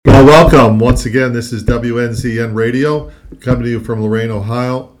Welcome once again. This is WNZN Radio coming to you from Lorain,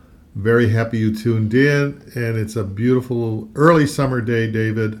 Ohio. Very happy you tuned in, and it's a beautiful early summer day,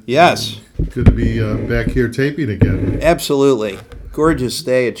 David. Yes. Good to be back here taping again. Absolutely. Gorgeous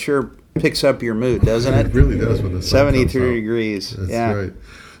day. It sure picks up your mood, doesn't it? It really does when the sun 73 comes out. degrees. That's yeah. right.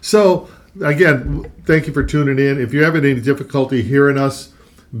 So, again, thank you for tuning in. If you're having any difficulty hearing us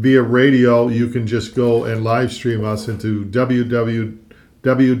via radio, you can just go and live stream us into www.wnzn.org.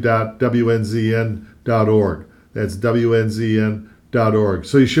 That's WNZN.org.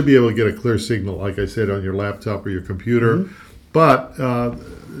 So you should be able to get a clear signal, like I said, on your laptop or your computer. Mm-hmm. But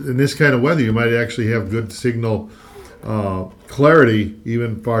in this kind of weather, you might actually have good signal clarity,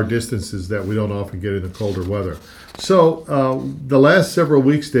 even far distances that we don't often get in the colder weather. So the last several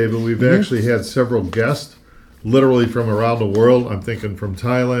weeks, David, we've actually had several guests, literally from around the world. I'm thinking from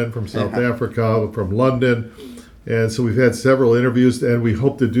Thailand, from South Africa, from London. And so we've had several interviews, and we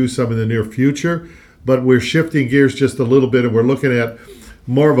hope to do some in the near future. But we're shifting gears just a little bit, and we're looking at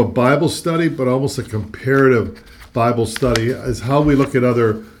more of a Bible study, but almost a comparative Bible study, is how we look at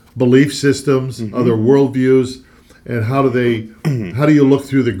other belief systems, other worldviews, and how do you look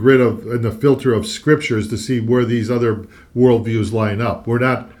through the grid of and the filter of scriptures to see where these other worldviews line up. We're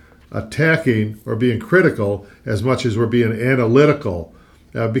not attacking or being critical as much as we're being analytical,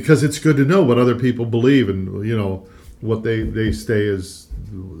 because it's good to know what other people believe and what they say is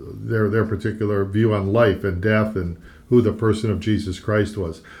their particular view on life and death and who the person of Jesus Christ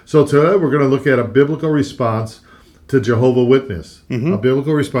was. So today we're going to look at a biblical response to Jehovah's Witness. A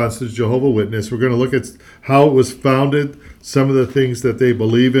biblical response to Jehovah's Witness. We're going to look at how it was founded, some of the things that they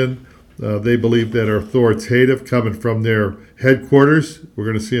believe in. They believe that are authoritative, coming from their headquarters. We're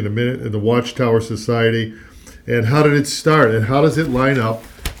going to see in a minute in the Watchtower Society. And how did it start? And how does it line up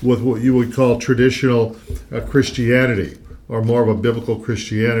with what you would call traditional Christianity, or more of a biblical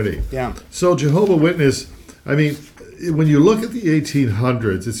Christianity? Yeah. So Jehovah's Witness, I mean, when you look at the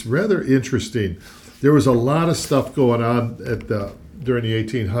 1800s, it's rather interesting. There was a lot of stuff going on during the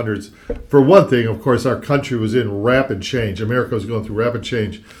 1800s. For one thing, of course, our country was in rapid change. America was going through rapid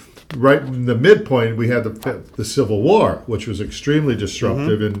change. Right in the midpoint, we had the Civil War, which was extremely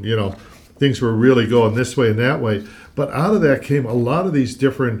disruptive, and things were really going this way and that way. But out of that came a lot of these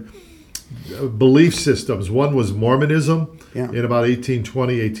different belief systems. One was Mormonism in about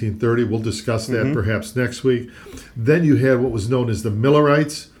 1820, 1830. We'll discuss that perhaps next week. Then you had what was known as the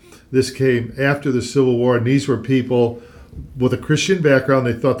Millerites. This came after the Civil War, and these were people with a Christian background.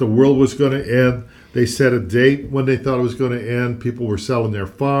 They thought the world was going to end. They set a date when they thought it was going to end. People were selling their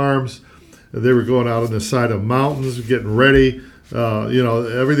farms. They were going out on the side of mountains, getting ready.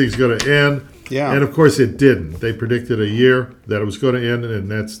 Everything's going to end. Yeah. And, of course, it didn't. They predicted a year that it was going to end,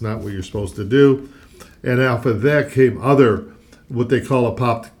 and that's not what you're supposed to do. And after that came other, what they call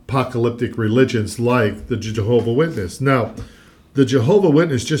apocalyptic religions, like the Jehovah's Witness. Now, the Jehovah's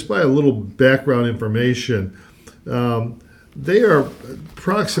Witness, just by a little background information, they are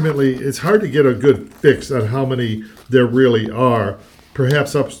approximately, it's hard to get a good fix on how many there really are,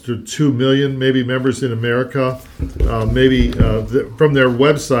 perhaps up to 2 million, maybe, members in America. From their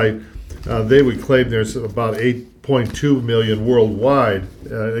website, they would claim there's about 8.2 million worldwide.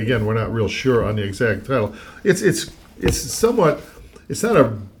 Again, we're not real sure on the exact title. It's somewhat, it's not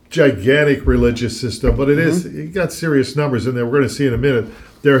a gigantic religious system, but it is. You got serious numbers in there. We're going to see in a minute.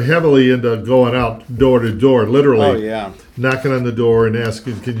 They're heavily into going out door to door, literally knocking on the door and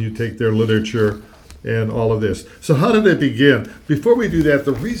asking, can you take their literature and all of this. So how did it begin? Before we do that,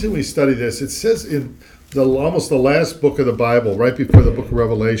 the reason we study this, it says in almost the last book of the Bible, right before the book of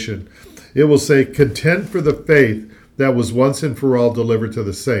Revelation, it will say, contend for the faith that was once and for all delivered to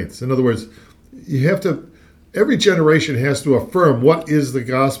the saints. In other words, you have to, every generation has to affirm what is the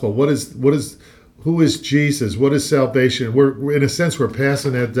gospel, who is Jesus, what is salvation. We're in a sense, we're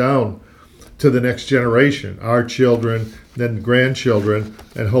passing that down to the next generation, our children, then grandchildren,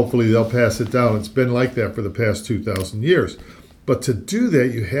 and hopefully they'll pass it down. It's been like that for the past 2,000 years. But to do that,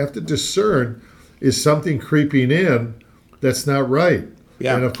 you have to discern, is something creeping in that's not right?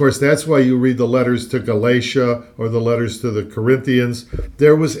 Yeah. And of course, that's why you read the letters to Galatia or the letters to the Corinthians.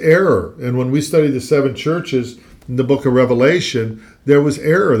 There was error. And when we study the 7 churches in the book of Revelation, there was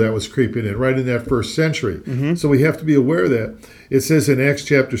error that was creeping in right in that first century. So we have to be aware of that. It says in Acts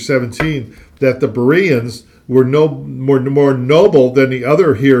chapter 17 that the Bereans were more noble than the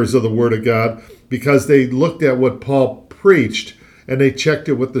other hearers of the word of God, because they looked at what Paul preached and they checked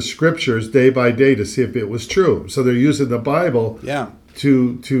it with the scriptures day by day to see if it was true. So they're using the Bible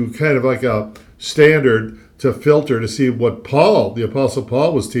to kind of like a standard to filter to see what Paul, the Apostle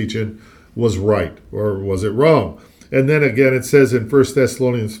Paul, was teaching was right or was it wrong. And then again, it says in 1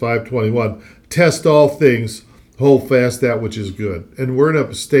 Thessalonians 5:21, test all things, hold fast that which is good. And we're in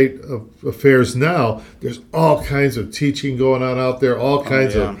a state of affairs now. There's all kinds of teaching going on out there, all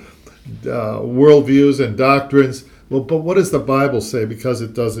kinds of worldviews and doctrines. Well, but what does the Bible say? Because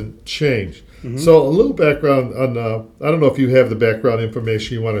it doesn't change. So a little background on, I don't know if you have the background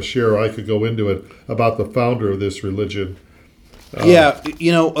information you want to share, or I could go into it, about the founder of this religion.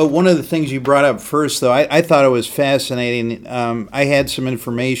 One of the things you brought up first, though, I thought it was fascinating. I had some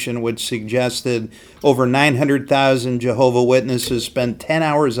information which suggested over 900,000 Jehovah's Witnesses spend 10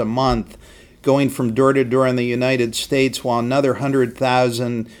 hours a month going from door to door in the United States, while another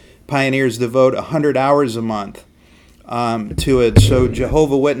 100,000 pioneers devote 100 hours a month to it. So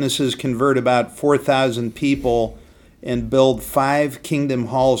Jehovah's Witnesses convert about 4,000 people and build 5 kingdom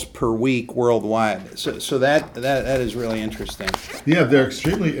halls per week worldwide. So that is really interesting. Yeah, they're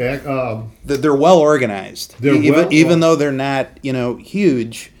extremely they're well organized. Even though they're not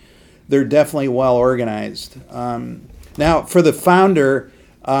huge, they're definitely well organized. Now for the founder,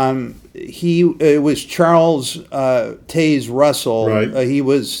 it was Charles Taze Russell. Right. He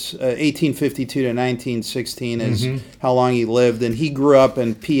was 1852 to 1916 is how long he lived, and he grew up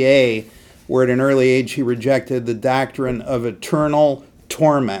in PA, where at an early age he rejected the doctrine of eternal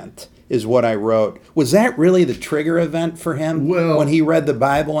torment, is what I wrote. Was that really the trigger event for him? Well, when he read the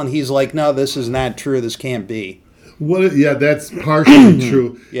Bible and he's like, no, this is not true, this can't be. Yeah, that's partially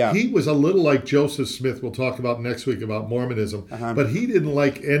true. Yeah. He was a little like Joseph Smith, we'll talk about next week about Mormonism, but he didn't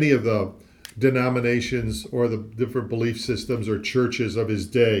like any of the denominations or the different belief systems or churches of his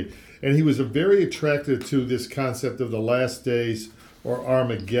day. And he was very attracted to this concept of the last days or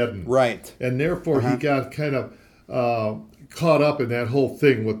Armageddon. Right. And therefore he got kind of caught up in that whole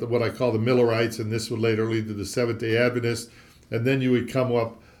thing with what I call the Millerites, and this would later lead to the Seventh-day Adventists. And then you would come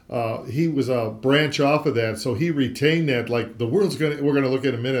up, he was a branch off of that, so he retained that, like the world's we're going to look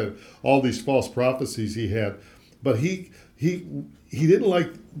at in a minute, all these false prophecies he had. But he didn't like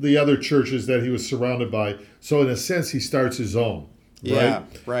the other churches that he was surrounded by, so in a sense he starts his own. Yeah,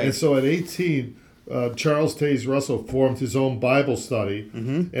 right. And so at 18, Charles Taze Russell formed his own Bible study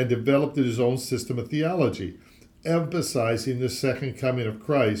and developed his own system of theology, emphasizing the second coming of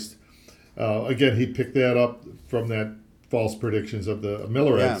Christ. Again, he picked that up from that false predictions of the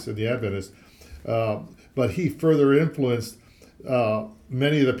Millerites and the Adventists. But he further influenced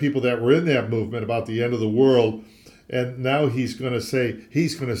many of the people that were in that movement about the end of the world. And now he's going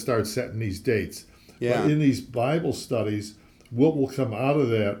to start setting these dates. Yeah. But in these Bible studies, what will come out of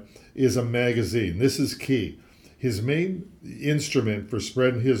that is a magazine. This is key. His main instrument for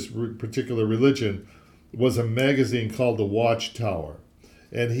spreading his particular religion was a magazine called The Watchtower.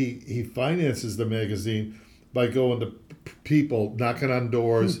 And he finances the magazine by going to people, knocking on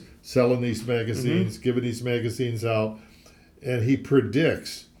doors, selling these magazines, giving these magazines out. And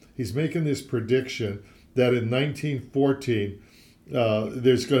he's making this prediction that in 1914,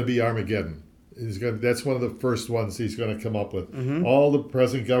 there's going to be Armageddon. That's one of the first ones he's going to come up with. All the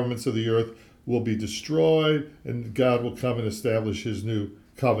present governments of the earth will be destroyed, and God will come and establish his new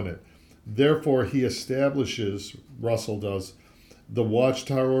covenant. Therefore, he establishes, Russell does, the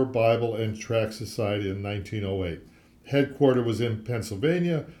Watchtower Bible and Tract Society in 1908. Headquarters was in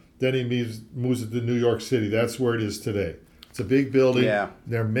Pennsylvania. Then he moves it to New York City. That's where it is today. It's a big building. Yeah.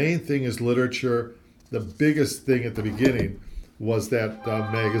 Their main thing is literature. The biggest thing at the beginning was that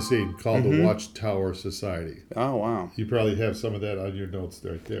magazine called the Watchtower Society. Oh, wow. You probably have some of that on your notes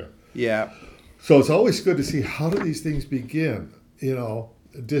right there. Yeah. So it's always good to see, how do these things begin?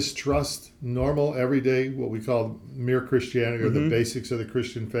 Distrust, normal, everyday, what we call mere Christianity or the basics of the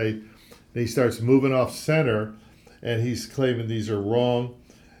Christian faith. And he starts moving off center, and he's claiming these are wrong.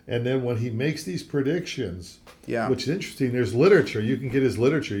 And then when he makes these predictions, which is interesting, there's literature. You can get his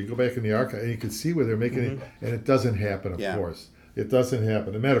literature. You go back in the archive, and you can see where they're making it, and it doesn't happen, of course. It doesn't happen.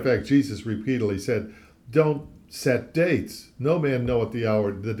 As a matter of fact, Jesus repeatedly said, don't set dates. No man knoweth the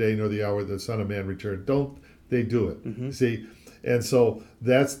hour, the day, nor the hour the Son of Man returned. Don't they do it. See? And so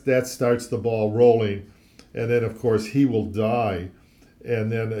that starts the ball rolling. And then, of course, he will die. And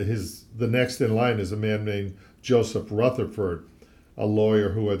then the next in line is a man named Joseph Rutherford, a lawyer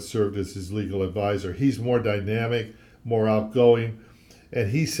who had served as his legal advisor. He's more dynamic, more outgoing,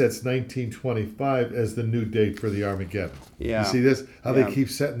 and he sets 1925 as the new date for the Armageddon. Yeah. You see this? How they keep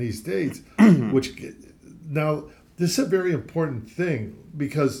setting these dates. Now, this is a very important thing,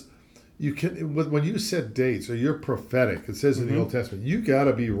 because you can, when you set dates or you're prophetic, it says in the Old Testament, you got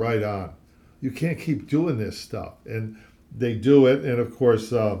to be right on. You can't keep doing this stuff. And they do it, and of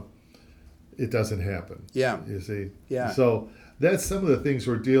course, it doesn't happen. Yeah. You see? Yeah. So that's some of the things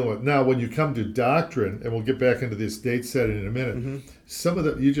we're dealing with. Now, when you come to doctrine, and we'll get back into this date setting in a minute, some of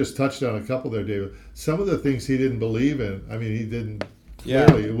the, you just touched on a couple there, David, some of the things he didn't believe in, I mean, he didn't,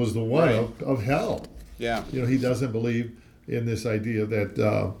 clearly, it was the one of hell. Yeah. He doesn't believe in this idea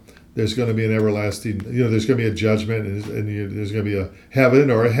that there's going to be an everlasting, there's going to be a judgment and there's going to be a heaven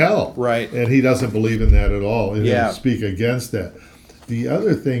or a hell. Right. And he doesn't believe in that at all. And Yeah. he'll speak against that. The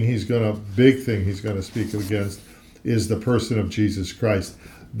other thing big thing he's going to speak against is the person of Jesus Christ.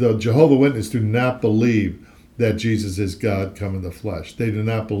 The Jehovah's Witnesses do not believe that Jesus is God come in the flesh. They do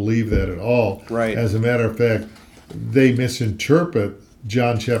not believe that at all. Right. As a matter of fact, they misinterpret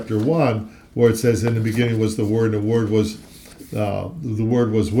John chapter 1, where it says, in the beginning was the Word, and the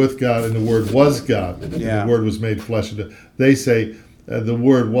Word was with God, and the Word was God. And Yeah. the Word was made flesh. They say the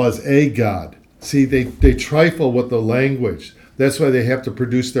Word was a God. See, they trifle with the language. That's why they have to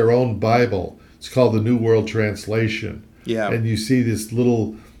produce their own Bible. It's called the New World Translation. Yeah. And you see this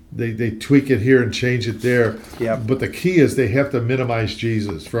little, they tweak it here and change it there. Yeah. But the key is they have to minimize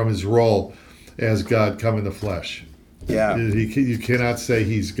Jesus from his role as God come in the flesh. Yeah. You cannot say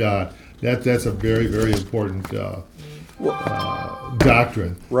he's God. That's a very, very important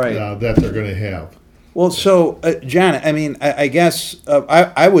doctrine Right. That they're going to have. Well, so, John, I mean, I guess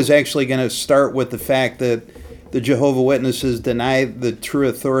I was actually going to start with the fact that the Jehovah's Witnesses deny the true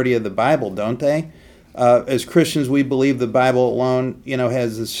authority of the Bible, don't they? As Christians, we believe the Bible alone,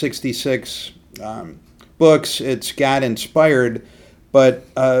 has the 66 books. It's God-inspired,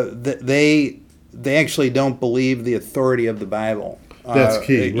 but they actually don't believe the authority of the Bible. That's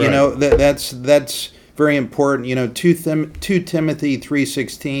key, right. That's very important. 2 Timothy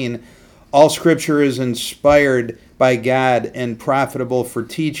 3:16, all Scripture is inspired by God and profitable for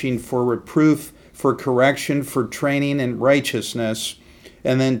teaching, for reproof, for correction, for training in righteousness.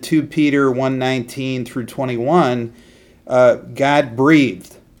 And then 2 Peter 1:19 through 21, God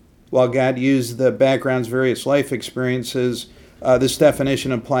breathed. While God used the background's various life experiences, this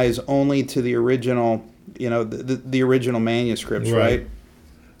definition applies only to the original, the original manuscripts, right?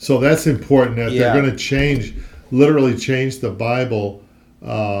 So that's important that Yeah. they're going to literally change the Bible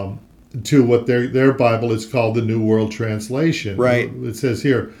to what their Bible is called the New World Translation. Right. It says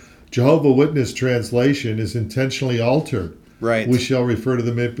here, Jehovah's Witness translation is intentionally altered. Right. We shall refer to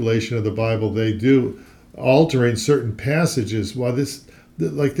the manipulation of the Bible they do, altering certain passages. Well, this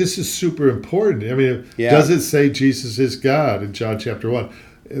is super important. I mean, does it say Jesus is God in John chapter 1?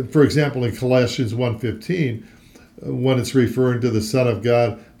 For example, in Colossians 1:15, when it's referring to the Son of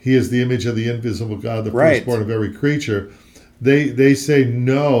God, he is the image of the invisible God, the firstborn of every creature. They say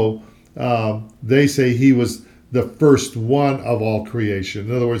no. They say he was the first one of all creation.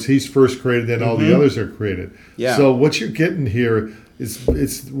 In other words, he's first created, then all the others are created. Yeah. So what you're getting here is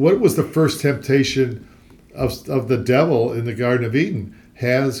what was the first temptation of the devil in the Garden of Eden?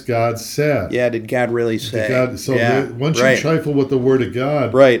 Has God said? Yeah, did God really say? Once you trifle with the Word of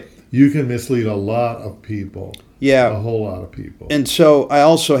God, you can mislead a lot of people. Yeah. A whole lot of people. And so I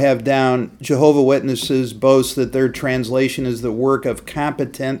also have down Jehovah's Witnesses boast that their translation is the work of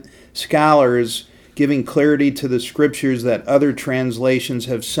competent scholars giving clarity to the scriptures that other translations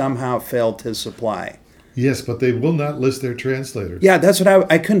have somehow failed to supply. Yes, but they will not list their translators. Yeah, that's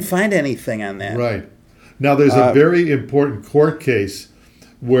what I couldn't find anything on that. Right. Now, there's a very important court case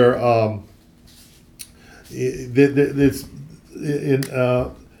where it's in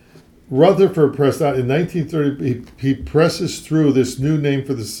Rutherford pressed out in 1930. He presses through this new name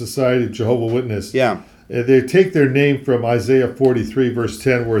for the Society of Jehovah's Witnesses. Yeah. They take their name from Isaiah 43, verse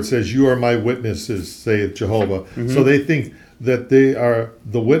 10, where it says, "You are my witnesses," saith Jehovah. So they think that they are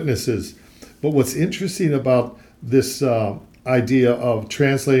the witnesses. But what's interesting about this idea of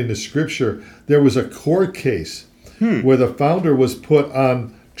translating the Scripture, there was a court case where the founder was put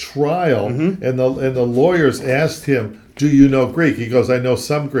on trial, and the lawyers asked him, "Do you know Greek?" He goes, "I know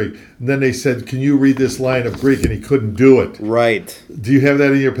some Greek." And then they said, "Can you read this line of Greek?" And he couldn't do it. Right. Do you have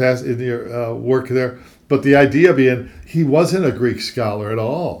that in your work there? But the idea being, he wasn't a Greek scholar at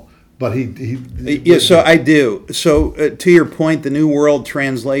all. But so I do. So to your point, the New World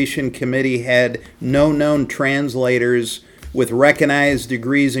Translation Committee had no known translators with recognized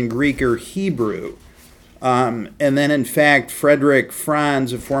degrees in Greek or Hebrew. And then, in fact, Frederick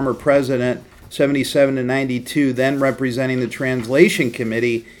Franz, a former president, 77 to 92, then representing the Translation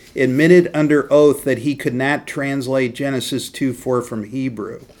Committee, admitted under oath that he could not translate Genesis 2:4 from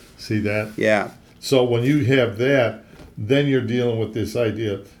Hebrew. See that? Yeah. So when you have that, then you're dealing with this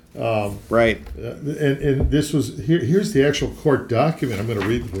idea. Right. And this was, here's the actual court document. I'm going to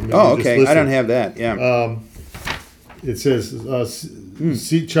read it. Oh, okay. I don't have that. Yeah. It says,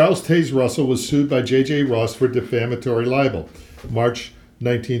 Charles Taze Russell was sued by J.J. Ross for defamatory libel. March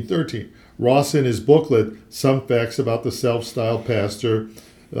 1913. Ross, in his booklet, Some Facts About the Self-Styled Pastor,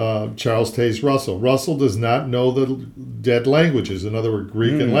 Charles Taze Russell. Russell does not know the dead languages, in other words,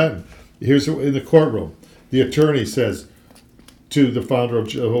 Greek and Latin. Here's in the courtroom. The attorney says to the founder of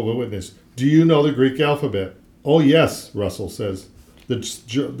Jehovah's Witness, "Do you know the Greek alphabet?" "Oh, yes," Russell says.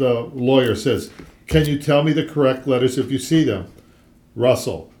 The lawyer says, "Can you tell me the correct letters if you see them?"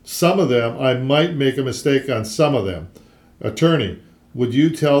 Russell, "Some of them, I might make a mistake on some of them." Attorney, "Would you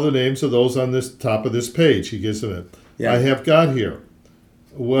tell the names of those on this top of this page?" He gives them it. Yeah. "I have got here."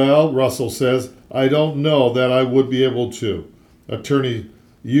 "Well," Russell says, "I don't know that I would be able to." Attorney,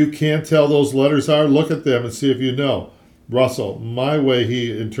 "You can't tell those letters are? Look at them and see if you know." Russell, "My way,"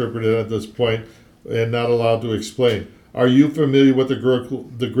 he interpreted at this point, and not allowed to explain. "Are you familiar with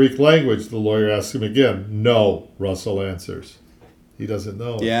the Greek language?" The lawyer asks him again. "No," Russell answers. He doesn't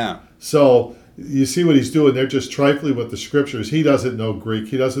know. Yeah. So you see what he's doing. They're just trifling with the scriptures. He doesn't know Greek.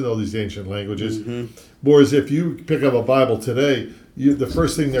 He doesn't know these ancient languages. Whereas if you pick up a Bible today, the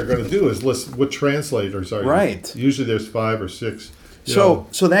first thing they're going to do is list what translators are. Right. Usually there's 5 or 6. You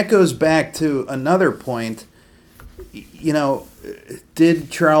So that goes back to another point. Did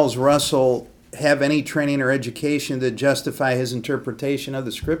Charles Russell have any training or education to justify his interpretation of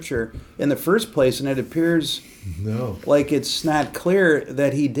the scripture in the first place? And it appears No. like it's not clear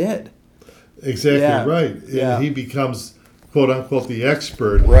that he did. Exactly Yeah. right. And Yeah. he becomes, quote unquote, the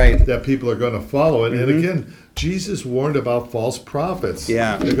expert Right. that people are going to follow. And again, Jesus warned about false prophets.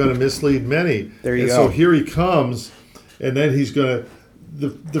 Yeah. They're going to mislead many. There you and go. so here he comes, and then he's going to.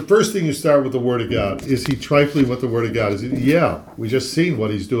 The first thing you start with the Word of God. Is he trifling with the Word of God? We just seen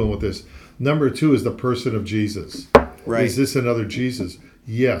what he's doing with this. Number 2 is the person of Jesus. Right. Is this another Jesus?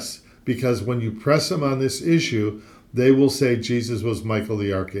 Yes, because when you press him on this issue, they will say Jesus was Michael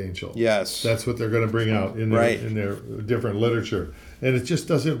the Archangel. Yes. That's what they're going to bring out in their different literature. And it just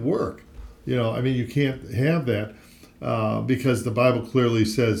doesn't work. You can't have that because the Bible clearly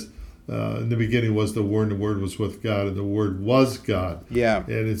says in the beginning was the Word, and the Word was with God, and the Word was God. Yeah.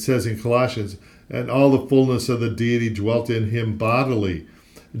 And it says in Colossians, and all the fullness of the deity dwelt in him bodily.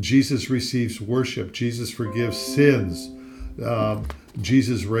 Jesus receives worship. Jesus forgives sins.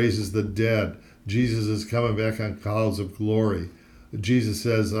 Jesus raises the dead. Jesus is coming back on clouds of glory. Jesus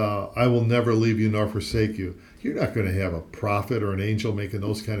says, I will never leave you nor forsake you. You're not going to have a prophet or an angel making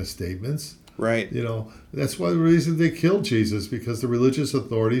those kind of statements. Right. That's why the reason they killed Jesus, because the religious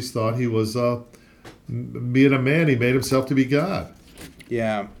authorities thought he was, being a man, he made himself to be God.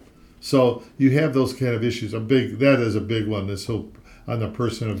 Yeah. So you have those kind of issues. That is a big one, this whole on the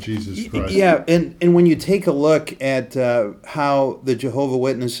person of Jesus Christ. Yeah, and when you take a look at how the Jehovah's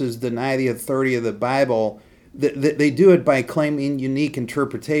Witnesses deny the authority of the Bible, they do it by claiming unique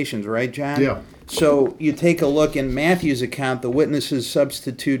interpretations, right, John? Yeah. So you take a look in Matthew's account, the witnesses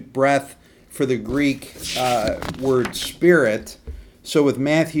substitute breath for the Greek word spirit. So with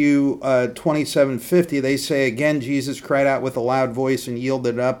Matthew 27:50, they say, again, Jesus cried out with a loud voice and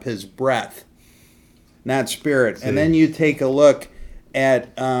yielded up his breath, not spirit. See. And then you take a look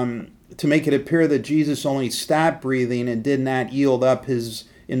at, to make it appear that Jesus only stopped breathing and did not yield up his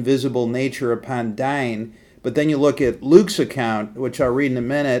invisible nature upon dying. But then you look at Luke's account, which I'll read in a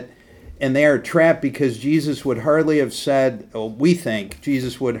minute, and they are trapped because Jesus would hardly have said, we think,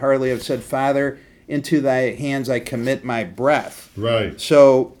 Jesus would hardly have said, Father, into thy hands I commit my breath. Right.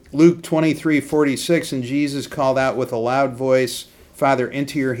 So Luke 23:46, and Jesus called out with a loud voice, Father,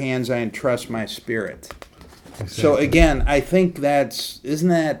 into your hands I entrust my spirit. Exactly. So again, I think isn't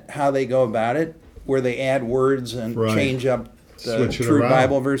that how they go about it? Where they add words and Right. change up the Switch it true around.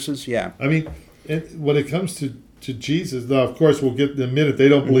 Bible verses? Yeah. When it comes to Jesus, now of course we'll get in a minute. They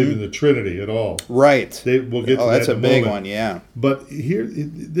don't believe in the Trinity at all. Right. We'll get to that's that a in big moment. one, yeah. But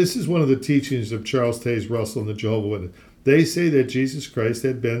this is one of the teachings of Charles Taze Russell and the Jehovah's Witnesses. They say that Jesus Christ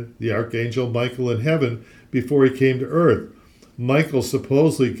had been the Archangel Michael in heaven before he came to earth. Michael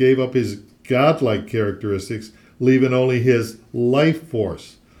supposedly gave up his godlike characteristics, leaving only his life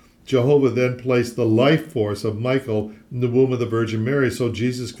force. Jehovah then placed the life force of Michael in the womb of the Virgin Mary so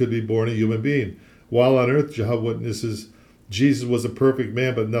Jesus could be born a human being. While on earth, Jehovah's Witnesses, Jesus was a perfect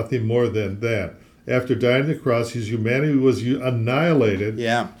man, but nothing more than that. After dying on the cross, his humanity was annihilated.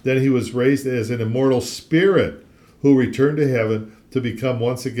 Yeah. Then he was raised as an immortal spirit who returned to heaven to become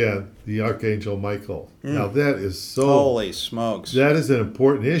once again the Archangel Michael. Now that is so... Holy smokes. That is an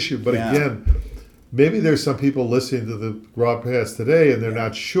important issue. But Yeah. again, maybe there's some people listening to the broadcast today and they're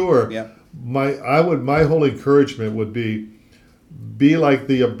not sure. Yeah. My whole encouragement would be Be like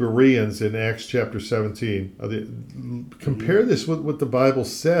the Bereans in Acts chapter 17. Compare this with what the Bible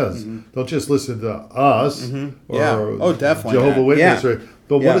says. Don't just listen to us or Yeah. Oh, definitely Jehovah's not. Witness. Yeah. Right?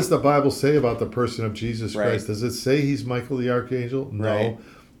 But Yeah. what does the Bible say about the person of Jesus Right. Christ? Does it say he's Michael the Archangel? No. Right.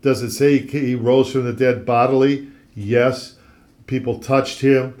 Does it say he rose from the dead bodily? Yes. People touched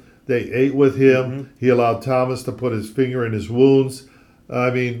him. They ate with him. He allowed Thomas to put his finger in his wounds.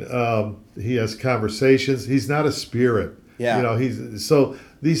 I mean, he has conversations. He's not a spirit. Yeah. You know, he's so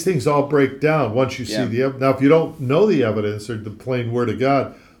these things all break down once you see Yeah. the now. If you don't know the evidence or the plain word of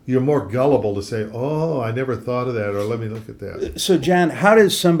God, you're more gullible to say, "Oh, I never thought of that," or "Let me look at that." So, John, how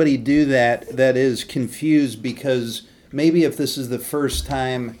does somebody do that is confused because maybe if this is the first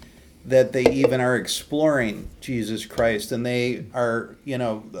time that they even are exploring Jesus Christ and they are,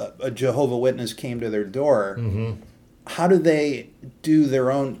 a Jehovah Witness came to their door, how do they do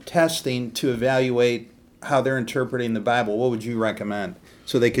their own testing to evaluate how they're interpreting the Bible? What would you recommend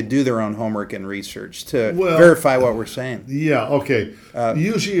so they could do their own homework and research to verify what we're saying? Yeah, okay.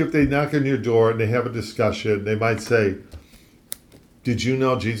 Usually, if they knock on your door and they have a discussion, they might say, "Did you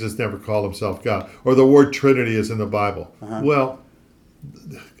know Jesus never called himself God?" Or the word Trinity is in the Bible. Well,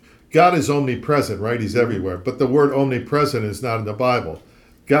 God is omnipresent, right? He's everywhere. But the word omnipresent is not in the Bible.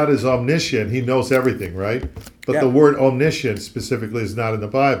 God is omniscient. He knows everything, right? But the word omniscient specifically is not in the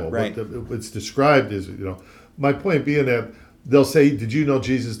Bible. Right. It's described as, my point being that they'll say, "Did you know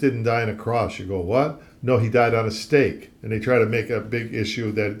Jesus didn't die on a cross?" You go, "What?" "No, he died on a stake." And they try to make a big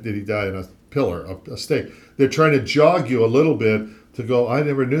issue that did he die on a pillar, a stake. They're trying to jog you a little bit to go, "I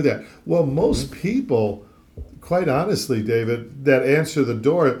never knew that." Well, most people, quite honestly, David, that answer the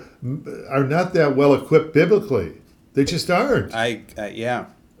door are not that well equipped biblically. They just aren't. Yeah.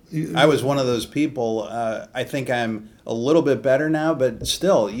 I was one of those people. I think I'm a little bit better now, but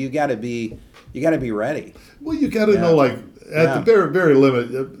still, you got to be ready. Well, you got to know, like, at the very, very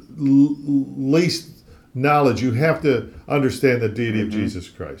least knowledge, you have to understand the deity of Jesus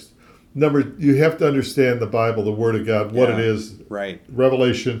Christ. You have to understand the Bible, the Word of God, what it is. Right.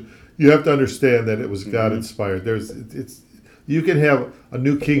 Revelation. You have to understand that it was God inspired. You can have a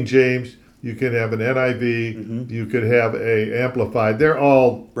New King James. You can have an NIV. You could have a Amplified. They're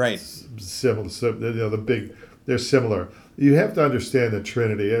all similar. So, they're similar. You have to understand the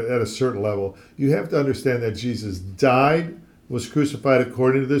Trinity at a certain level. You have to understand that Jesus died, was crucified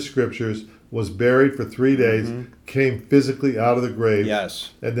according to the Scriptures, was buried for 3 days, came physically out of the grave,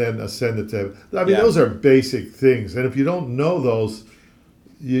 and then ascended to heaven. I mean, those are basic things. And if you don't know those,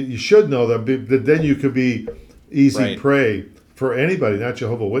 you should know them. But then you could be easy prey for anybody, not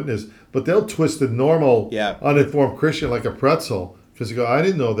Jehovah's Witness. But they'll twist a normal, uninformed Christian like a pretzel because you go, "I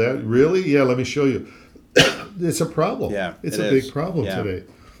didn't know that." Really? Yeah, let me show you. It's a problem. Yeah, it's a big problem today.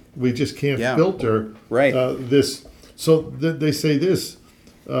 We just can't filter this. So they say this.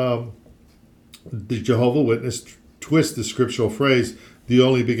 The Jehovah's Witness twist the scriptural phrase, "the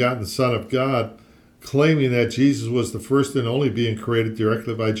only begotten Son of God," claiming that Jesus was the first and only being created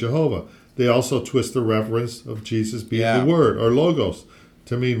directly by Jehovah. They also twist the reference of Jesus being the Word, or Logos,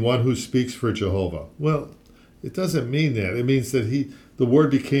 to mean one who speaks for Jehovah. Well, it doesn't mean that. It means that the Word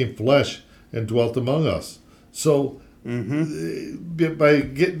became flesh and dwelt among us. So by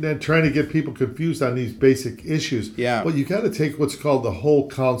trying to get people confused on these basic issues, well, you got to take what's called the whole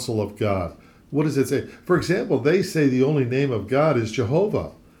counsel of God. What does it say? For example, they say the only name of God is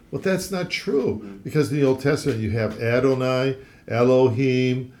Jehovah. Well, that's not true, because in the Old Testament you have Adonai,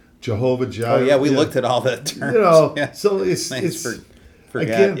 Elohim, Jehovah Jireh. Oh yeah, we looked at all that terms. So it's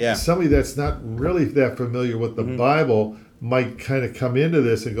again, somebody that's not really that familiar with the Bible might kind of come into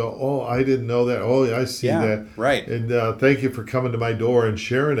this and go, "Oh, I didn't know that. Oh, I see that. Right. And thank you for coming to my door and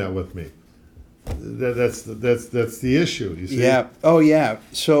sharing that with me." That's the issue. You see? Yeah. Oh yeah.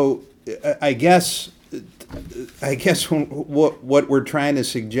 So I guess what we're trying to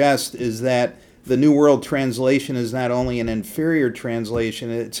suggest is that the New World Translation is not only an inferior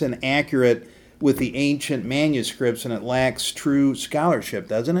translation; it's inaccurate with the ancient manuscripts, and it lacks true scholarship,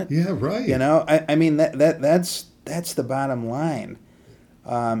 doesn't it? Yeah. Right. I mean that's the bottom line.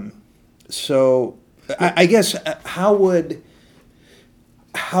 So I guess how would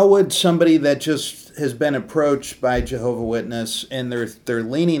somebody that just has been approached by Jehovah's Witness and they're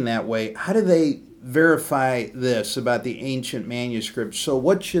leaning that way, how do they verify this about the ancient manuscripts? So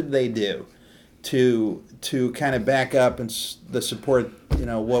what should they do to kind of back up and the support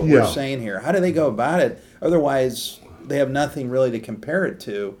what we're saying here? How do they go about it? Otherwise, they have nothing really to compare it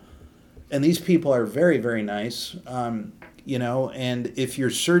to. And these people are very, very nice, and if you're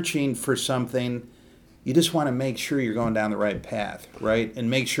searching for something, you just want to make sure you're going down the right path, right? And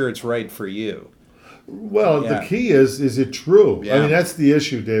make sure it's right for you. Well, Yeah. the key is it true? I Yeah. mean, that's the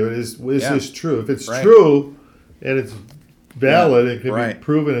issue, David. Is Yeah. this true? If it's Right. true and it's valid, it can Right. be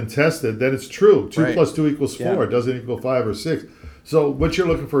proven and tested, then it's true. Two Right. plus two equals four. Yeah. It doesn't equal 5 or 6. So what you're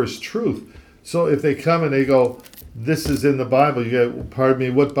looking for is truth. So if they come and they go, this is in the Bible, you go, pardon me,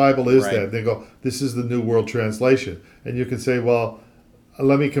 what Bible is Right. that? And they go, this is the New World Translation. And you can say, well,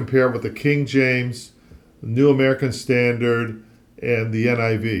 let me compare with the King James, New American Standard, and the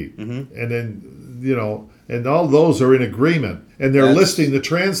NIV. Mm-hmm. And then, and all those are in agreement. And they're That's- listing the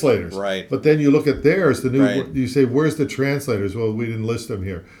translators. Right. But then you look at theirs, the new, Right. you say, where's the translators? Well, we didn't list them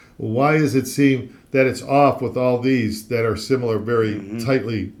here. Well, why does it seem that it's off with all these that are similar, very Mm-hmm.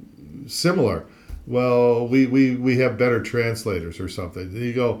 tightly similar? Well, we have better translators or something. And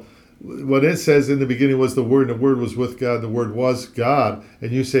you go, when it says in the beginning was the Word, and the Word was with God, the Word was God,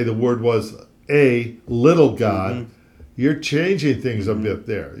 and you say the Word was a little God, Mm-hmm. you're changing things a bit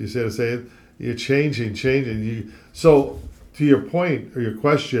there. You say you're changing. So to your point or your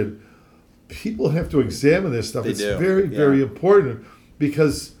question, people have to examine this stuff. They It's do, very, yeah. very important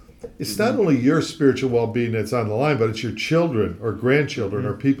because it's not only your spiritual well-being that's on the line, but it's your children or grandchildren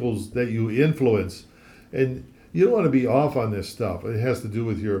or people's that you influence. And you don't want to be off on this stuff. It has to do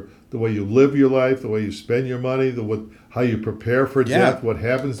with the way you live your life, the way you spend your money, how you prepare for Yeah. death, what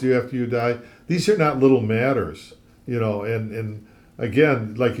happens to you after you die. These are not little matters, and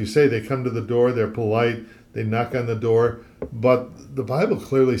again, like you say, they come to the door, they're polite, they knock on the door, but the Bible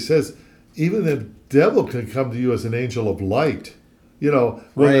clearly says even the devil can come to you as an angel of light. When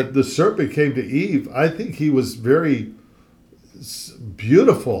Right. the serpent came to Eve, I think he was very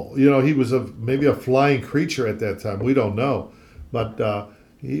beautiful. He was maybe a flying creature at that time. We don't know, but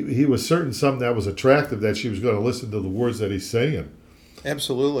he was certain something that was attractive that she was going to listen to the words that he's saying.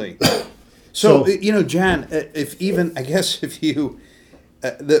 Absolutely. So, So- John, if you,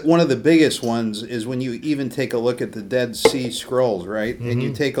 one of the biggest ones is when you even take a look at the Dead Sea Scrolls, right? And Mm-hmm.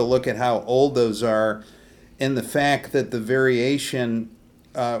 you take a look at how old those are, and the fact that the variation,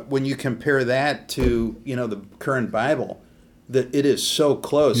 when you compare that to, the current Bible, that it is so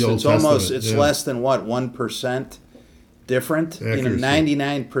close. The Old It's almost, Testament, it's yeah. less than 1% different, Accuracy.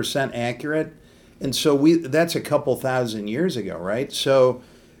 99% accurate. And so that's a couple thousand years ago, right? So,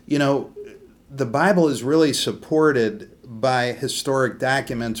 the Bible is really supported by historic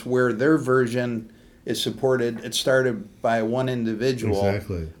documents where their version is supported. It started by one individual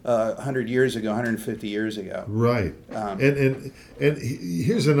Exactly. 100 years ago, 150 years ago. Right. And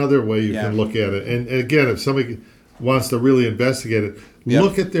here's another way you Yeah. can look at it. And again, if somebody wants to really investigate it, Yep.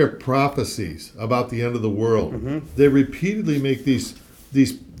 look at their prophecies about the end of the world. Mm-hmm. They repeatedly make these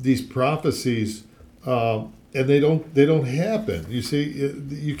prophecies, and they don't happen. You see,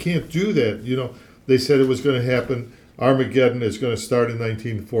 you can't do that. They said it was going to happen. Armageddon is going to start in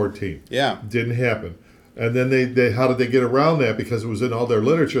 1914. Yeah. Didn't happen. And then they how did they get around that? Because it was in all their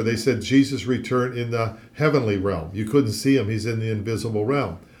literature. They said Jesus returned in the heavenly realm. You couldn't see him. He's in the invisible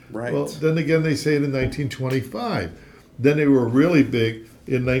realm. Right. Well, then again, they say it in 1925. Then they were really big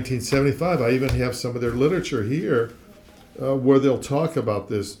in 1975. I even have some of their literature here where they'll talk about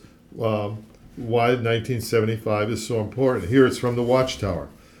this, why 1975 is so important. Here it's from the Watchtower.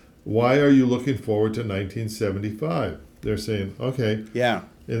 Why are you looking forward to 1975? They're saying, okay. Yeah.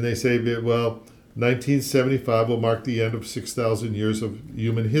 And they say, well, 1975 will mark the end of 6,000 years of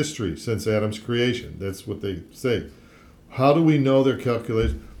human history since Adam's creation. That's what they say. How do we know their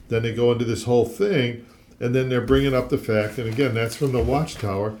calculation? Then they go into this whole thing, and then they're bringing up the fact, and again, that's from the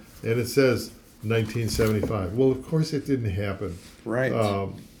Watchtower, and it says 1975. Well, of course it didn't happen. Right.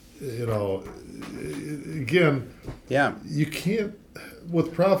 Again, yeah. you can't,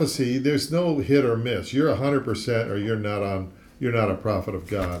 with prophecy, there's no hit or miss. You're 100% or you're not a prophet of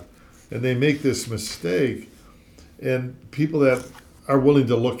God. And they make this mistake, and people that are willing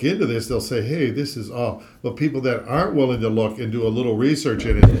to look into this, they'll say, hey, this is off. But people that aren't willing to look and do a little research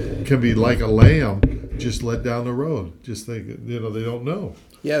in it can be like a lamb just led down the road. Just think, they don't know.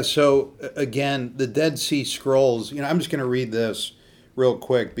 Yeah, so again, the Dead Sea Scrolls, I'm just going to read this real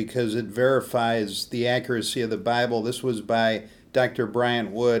quick because it verifies the accuracy of the Bible. This was by Dr.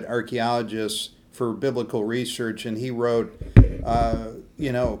 Bryant Wood, archaeologist for biblical research, and he wrote,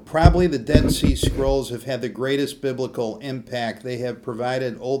 probably the Dead Sea Scrolls have had the greatest biblical impact. They have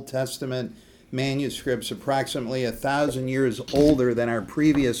provided Old Testament manuscripts approximately 1,000 years older than our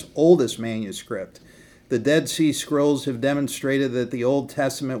previous oldest manuscript. The Dead Sea Scrolls have demonstrated that the Old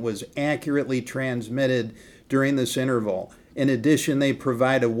Testament was accurately transmitted during this interval. In addition, they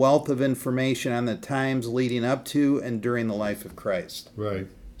provide a wealth of information on the times leading up to and during the life of Christ. Right.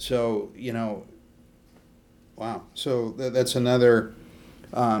 So, wow. So that's another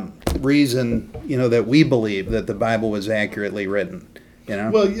reason, that we believe that the Bible was accurately written.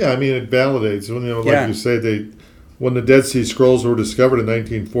 Well, yeah, I mean, it validates. Like Yeah. you say, when the Dead Sea Scrolls were discovered in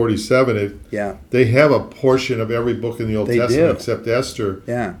 1947, they have a portion of every book in the Old They Testament do. except Esther.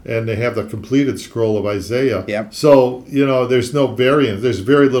 Yeah. And they have the completed scroll of Isaiah. Yep. So, there's no variance. There's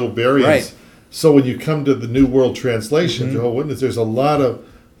very little variance. Right. So when you come to the New World Translation, Jehovah's Witness, there's a lot of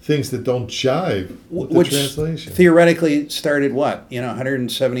things that don't jive with the Which translation. theoretically started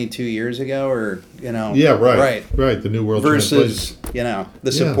 172 years ago, or Yeah, right. The New World versus Translation.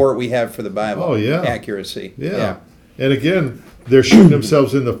 the support we have for the Bible. Oh, yeah. Accuracy. Yeah. And again, they're shooting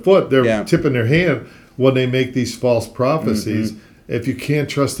themselves in the foot. They're Yeah. tipping their hand when they make these false prophecies. If you can't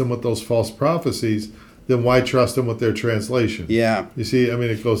trust them with those false prophecies, then why trust them with their translation? Yeah. You see, I mean,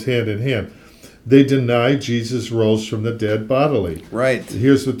 it goes hand in hand. They deny Jesus rose from the dead bodily. Right.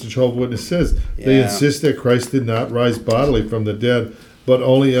 Here's what the Jehovah's Witness says. They Yeah. insist that Christ did not rise bodily from the dead, but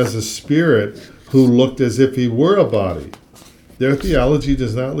only as a spirit who looked as if he were a body. Their theology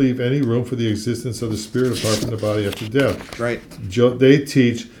does not leave any room for the existence of the spirit apart from the body after death. Right. They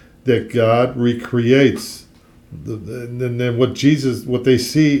teach that God recreates. And then what they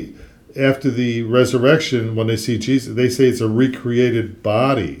see after the resurrection, when they see Jesus, they say it's a recreated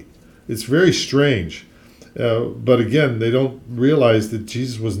body. It's very strange. But again, they don't realize that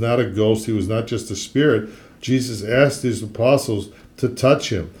Jesus was not a ghost. He was not just a spirit. Jesus asked his apostles to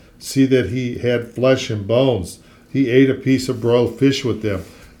touch him, see that he had flesh and bones. He ate a piece of broiled fish with them.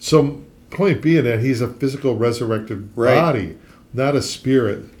 So, point being that he's a physical resurrected body, not a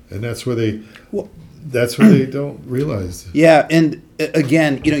spirit. And that's where they don't realize. Yeah, and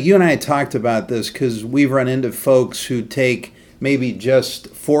again, you and I had talked about this because we've run into folks who take maybe just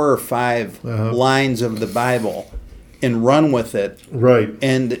 4 or 5 lines of the Bible and run with it. Right.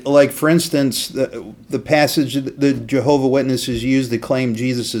 And like, for instance, the passage the Jehovah's Witnesses use to claim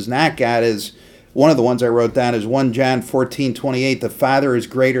Jesus is not God is, one of the ones I wrote down is 1 John 14:28, the Father is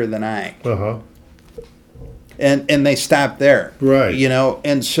greater than I. And they stop there. Right.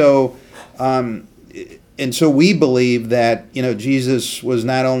 And so we believe that, Jesus was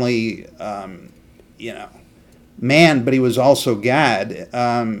not only, man, but he was also God.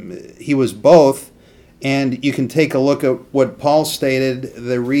 He was both. And you can take a look at what Paul stated.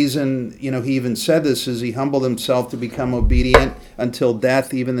 The reason, he even said this is he humbled himself to become obedient until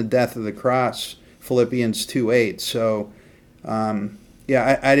death, even the death of the cross. Philippians 2:8. So,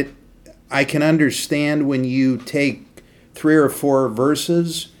 I can understand when you take 3 or 4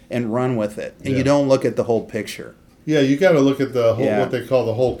 verses and run with it, and you don't look at the whole picture. Yeah, you got to look at the whole, what they call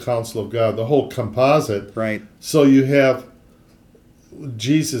the whole counsel of God, the whole composite. Right. So you have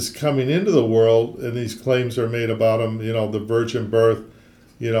Jesus coming into the world, and these claims are made about him, the virgin birth,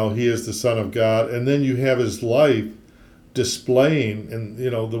 he is the Son of God. And then you have his life displaying, and,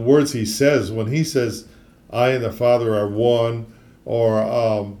 the words he says, when he says, I and the Father are one, or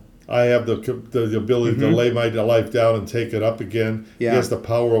I have the ability to lay my life down and take it up again. Yeah. He has the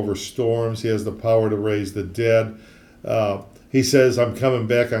power over storms. He has the power to raise the dead. He says, I'm coming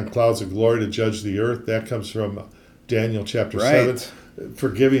back on clouds of glory to judge the earth. That comes from Daniel chapter 7.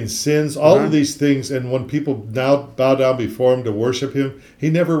 Forgiving sins, all of these things. And when people now bow down before him to worship him, he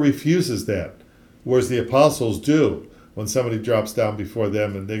never refuses that. Whereas the apostles do. When somebody drops down before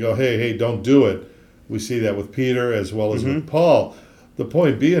them and they go, hey, don't do it. We see that with Peter as well as with Paul. The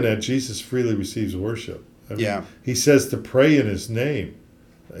point being that Jesus freely receives worship. He says to pray in his name.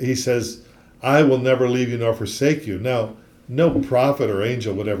 He says, I will never leave you nor forsake you. Now, no prophet or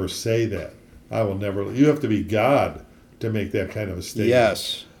angel would ever say that. I will never. You have to be God to make that kind of a statement.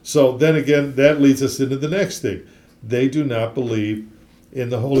 Yes. So then again, that leads us into the next thing. They do not believe in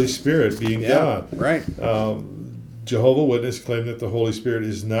the Holy Spirit being God. Right. Jehovah's Witnesses claim that the Holy Spirit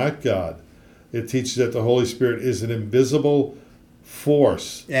is not God. It teaches that the Holy Spirit is an invisible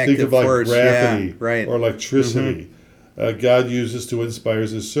force. Active Think of like force, gravity or electricity. God uses to inspire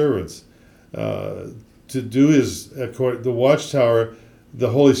his servants. To do the Watchtower, the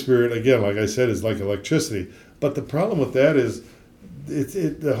Holy Spirit, again, like I said, is like electricity. But the problem with that is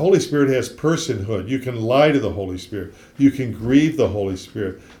the Holy Spirit has personhood. You can lie to the Holy Spirit. You can grieve the Holy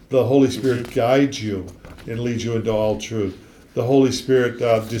Spirit. The Holy Spirit guides you and leads you into all truth. The Holy Spirit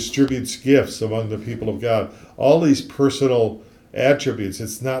distributes gifts among the people of God. All these personal attributes.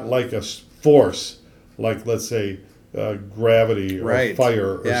 It's not like a force, like, let's say, gravity or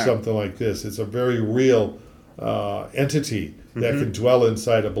fire or something like this. It's a very real entity that can dwell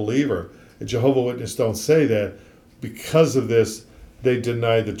inside a believer. And Jehovah's Witnesses don't say that. Because of this, they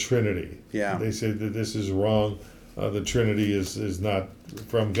deny the Trinity. Yeah. They say that this is wrong. The Trinity is not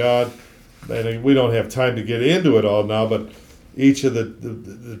from God. And we don't have time to get into it all now, but each of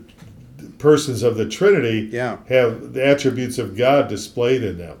the persons of the Trinity Yeah. have the attributes of God displayed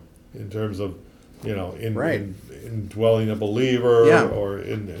in them, in terms of, Right. in dwelling a believer, Yeah. or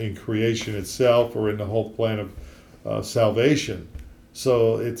in creation itself, or in the whole plan of salvation.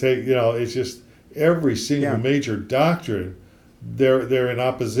 So it's just every single Yeah. major doctrine they're in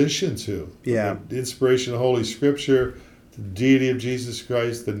opposition to. Yeah. The inspiration of Holy Scripture, the deity of Jesus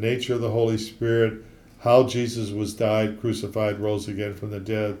Christ, the nature of the Holy Spirit, how Jesus was died, crucified, rose again from the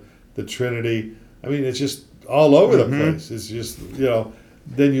dead, the Trinity. I mean, it's just all over the place. It's just,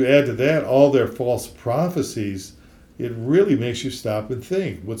 then you add to that all their false prophecies. It really makes you stop and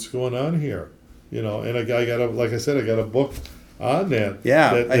think, what's going on here? And I got like I said, I got a book on that.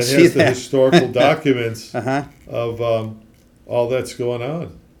 Yeah, that I has see the that. historical documents Uh-huh. of all that's going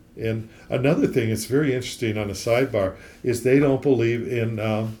on. And another thing that's very interesting on a sidebar is they don't believe in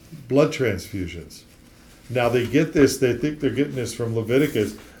blood transfusions. Now they get this; they think they're getting this from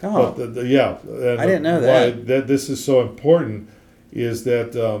Leviticus. Oh. But and I didn't know why that. this is so important is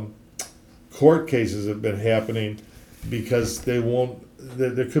that court cases have been happening because they won't.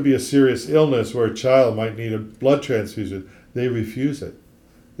 There could be a serious illness where a child might need a blood transfusion. They refuse it.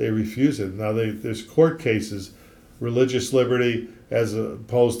 Now there's court cases, religious liberty as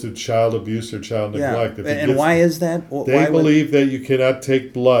opposed to child abuse or child Yeah. neglect. If it And gets- why is that? they Why would- believe that you cannot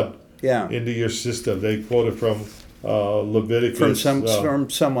take blood Yeah. into your system. They quoted from Leviticus. From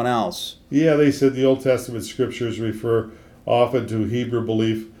someone else. Yeah, they said the Old Testament scriptures refer often to Hebrew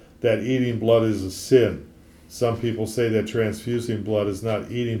belief that eating blood is a sin. Some people say that transfusing blood is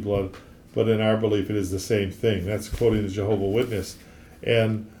not eating blood, but in our belief it is the same thing. That's quoting the Jehovah's Witness.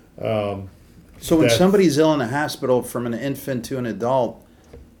 And So when that- somebody's ill in a hospital from an infant to an adult,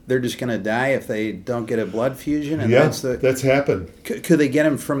 they're just going to die if they don't get a blood fusion? And yeah, that's happened. could they get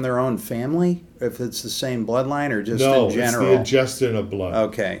them from their own family if it's the same bloodline, or just No, in general? it's the ingestion of blood.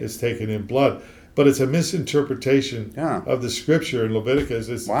 Okay. It's taken in blood. But it's a misinterpretation Yeah. of the scripture in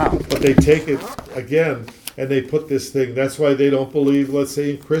Leviticus. Wow. But they take it again and they put this thing. That's why they don't believe, let's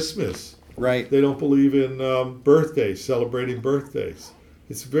say, in Christmas. Right. They don't believe in birthdays, celebrating birthdays.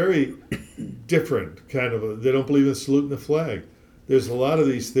 It's very different, kind of. They don't believe in saluting the flag. There's a lot of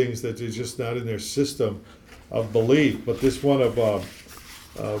these things that are just not in their system of belief. But this one of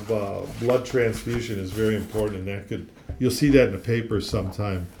blood transfusion is very important, and you'll see that in the papers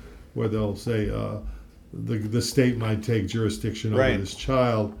sometime, where they'll say the state might take jurisdiction over Right. this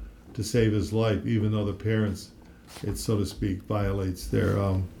child to save his life, even though the parents, it so to speak, violates their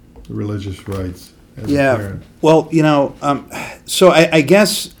religious rights as a Yeah. parent. Well, so I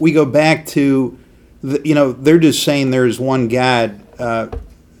guess we go back to, they're just saying there's one God.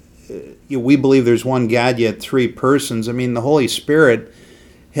 We believe there's one God, yet three persons. I mean, the Holy Spirit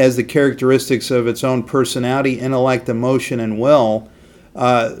has the characteristics of its own personality, intellect, emotion, and will.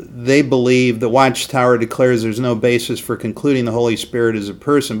 They believe the Watchtower declares there's no basis for concluding the Holy Spirit is a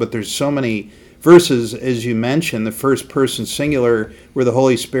person, but there's so many verses, as you mentioned, the first person singular where the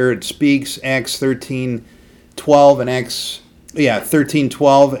Holy Spirit speaks, Acts 13:12 and Acts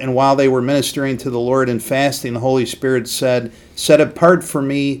 13:12, and while they were ministering to the Lord and fasting, the Holy Spirit said, "Set apart for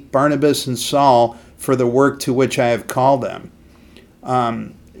me Barnabas and Saul for the work to which I have called them."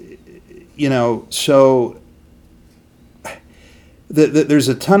 So there's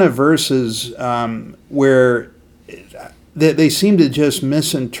a ton of verses where they seem to just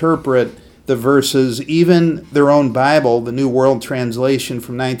misinterpret the verses. Even their own Bible, the New World Translation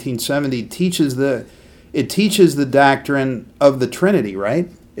from 1970, teaches the doctrine of the Trinity, right?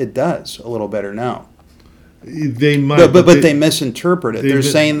 It does a little better now. They might, But they misinterpret it. They're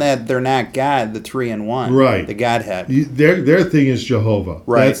saying that they're not God, the three in one, Right. the Godhead. Their thing is Jehovah.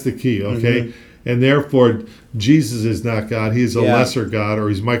 Right. That's the key, okay? And therefore, Jesus is not God. He's a lesser God, or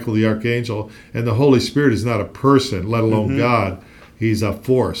he's Michael the Archangel. And the Holy Spirit is not a person, let alone God. He's a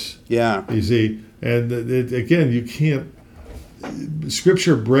force. Yeah. You see? And again, you can't...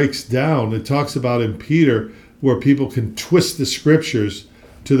 Scripture breaks down. It talks about in Peter where people can twist the Scriptures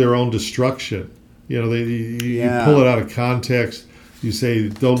to their own destruction. You pull it out of context. You say,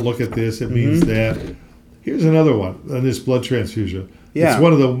 don't look at this. It means that. Here's another one on this blood transfusion. Yeah. It's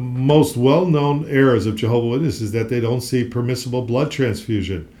one of the most well-known errors of Jehovah's Witnesses that they don't see permissible blood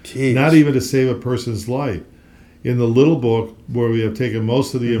transfusion. Jeez. Not even to save a person's life. In the little book, where we have taken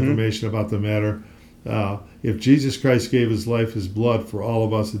most of the information about the matter, if Jesus Christ gave his life, his blood for all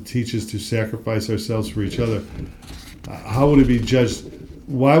of us, it teaches to sacrifice ourselves for each other. How would it be judged?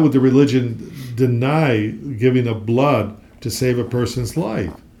 Why would the religion deny giving of blood to save a person's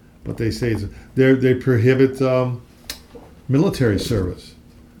life? But they say they prohibit military service.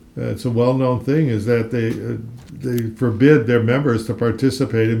 it's a well-known thing, is that they forbid their members to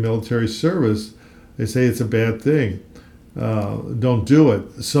participate in military service. They say it's a bad thing. Don't do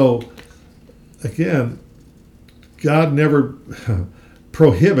it. So, again, God never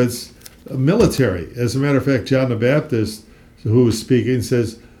prohibits military. As a matter of fact, John the Baptist, who was speaking,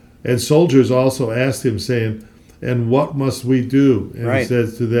 says, and soldiers also asked him, saying, and what must we do? And Right. he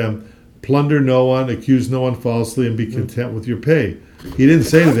says to them, plunder no one, accuse no one falsely, and be content with your pay. He didn't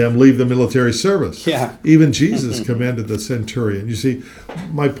say to them, leave the military service. Yeah. Even Jesus commanded the centurion. You see,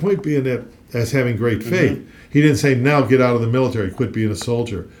 my point being that as having great faith, he didn't say, now get out of the military, quit being a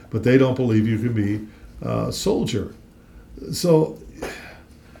soldier. But they don't believe you can be a soldier. So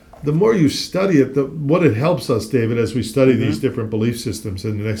the more you study it, what it helps us, David, as we study these different belief systems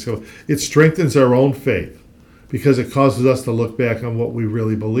in the next couple, it strengthens our own faith because it causes us to look back on what we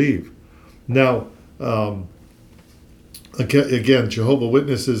really believe. Now, again, Jehovah's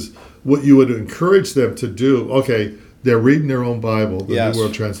Witnesses, what you would encourage them to do, okay, they're reading their own Bible, the Yes. New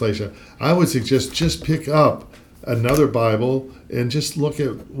World Translation. I would suggest just pick up another Bible and just look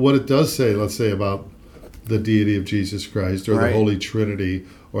at what it does say, let's say, about the deity of Jesus Christ or Right. the Holy Trinity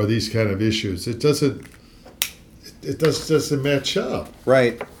or these kind of issues. It doesn't match up.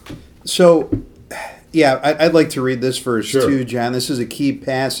 Right. So, yeah, I'd like to read this verse Sure. too, John. This is a key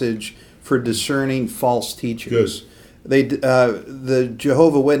passage for discerning false teachers. The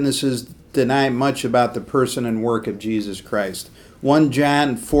Jehovah's Witnesses deny much about the person and work of Jesus Christ. 1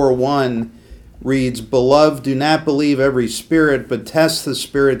 John 4:1 reads, Beloved, do not believe every spirit, but test the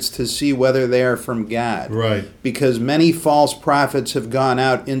spirits to see whether they are from God. Right. Because many false prophets have gone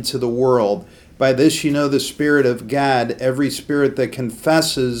out into the world. By this you know the Spirit of God. Every spirit that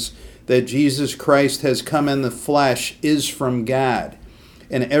confesses that Jesus Christ has come in the flesh is from God.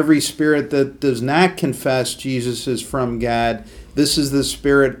 And every spirit that does not confess Jesus is from God, this is the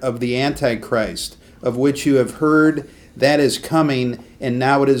spirit of the Antichrist, of which you have heard that is coming, and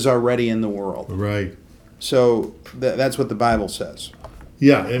now it is already in the world. Right. So that's what the Bible says.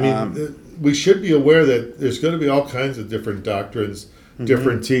 Yeah, I mean, we should be aware that there's going to be all kinds of different doctrines,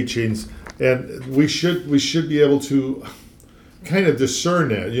 different teachings, and we should be able to kind of discern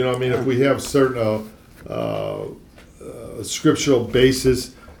that. You know, I mean, if we have certain scriptural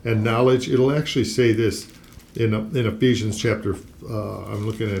basis and knowledge, it'll actually say this in Ephesians chapter. I'm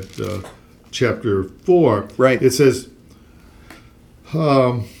looking at chapter 4. Right. It says,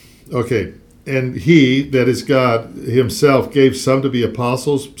 okay. And he, that is God himself, gave some to be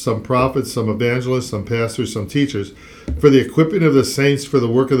apostles, some prophets, some evangelists, some pastors, some teachers, for the equipping of the saints, for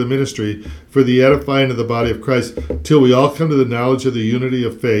the work of the ministry, for the edifying of the body of Christ, till we all come to the knowledge of the unity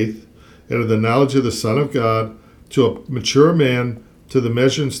of faith, and of the knowledge of the Son of God, to a mature man, to the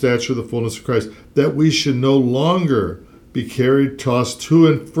measure and stature of the fullness of Christ, that we should no longer be tossed to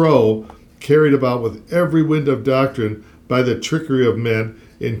and fro, carried about with every wind of doctrine, by the trickery of men,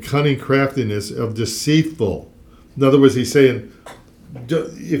 in cunning craftiness of deceitful. In other words, he's saying,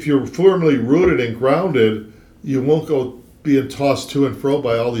 if you're firmly rooted and grounded, you won't go being tossed to and fro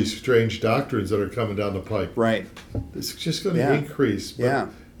by all these strange doctrines that are coming down the pike. Right. It's just going to increase. But Yeah.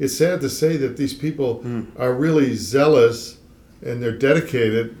 it's sad to say that these people are really zealous and they're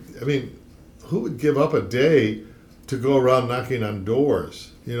dedicated. I mean, who would give up a day to go around knocking on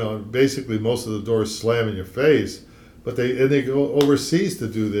doors? You know, basically most of the doors slam in your face. But they go overseas to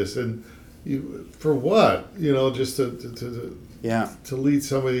do this, and for what? You know, just to lead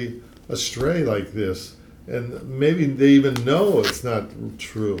somebody astray like this, and maybe they even know it's not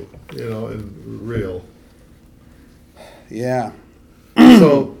true, you know, and real. Yeah.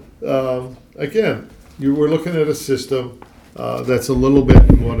 So again, we're looking at a system that's a little bit,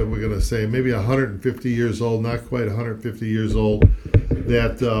 what are we going to say? Maybe 150 years old, not quite 150 years old,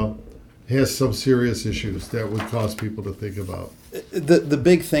 that has some serious issues that would cause people to think about. The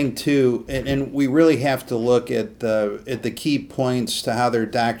big thing too, and we really have to look at the key points to how their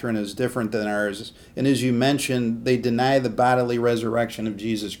doctrine is different than ours. And as you mentioned, they deny the bodily resurrection of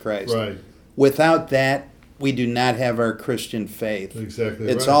Jesus Christ. Right. Without that, we do not have our Christian faith. Exactly.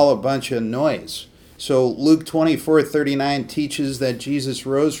 It's right. all a bunch of noise. So Luke 24:39 teaches that Jesus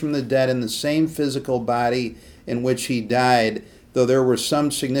rose from the dead in the same physical body in which he died. Though there were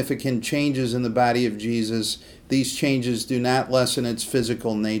some significant changes in the body of Jesus, these changes do not lessen its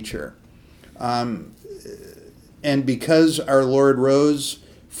physical nature. And because our Lord rose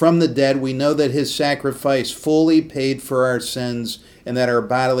from the dead, we know that his sacrifice fully paid for our sins and that our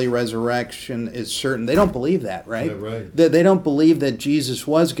bodily resurrection is certain. They don't believe that, right? Yeah, right. They don't believe that Jesus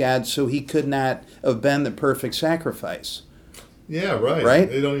was God, so he could not have been the perfect sacrifice. Yeah, right. Right?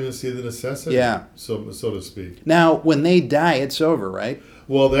 They don't even see the necessity, Yeah. so to speak. Now, when they die, it's over, right?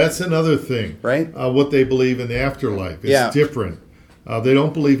 Well, that's another thing. Right? What they believe in the afterlife is Yeah. different. They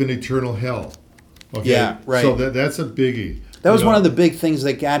don't believe in eternal hell. Okay? Yeah, right. So that's a biggie. That was one of the big things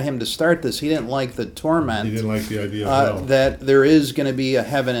that got him to start this. He didn't like the torment. He didn't like the idea of hell. That there is going to be a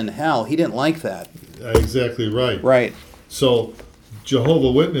heaven and hell. He didn't like that. Exactly right. Right. So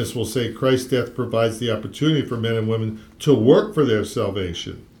Jehovah Witness will say Christ's death provides the opportunity for men and women to work for their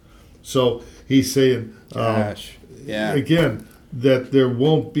salvation. So he's saying, Gosh. Yeah. again, that there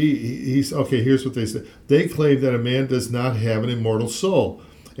won't be, he's, okay, here's what they say. They claim that a man does not have an immortal soul,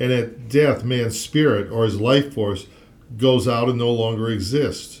 and at death, man's spirit or his life force goes out and no longer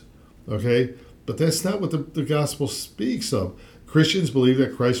exists. Okay? But that's not what the gospel speaks of. Christians believe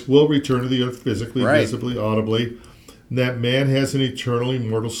that Christ will return to the earth physically, Right. visibly, audibly, and that man has an eternal,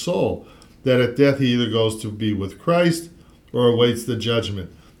 immortal soul, that at death he either goes to be with Christ or awaits the judgment.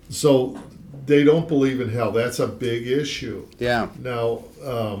 So they don't believe in hell. That's a big issue. Yeah. Now,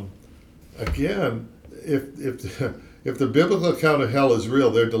 again, if if the biblical account of hell is real,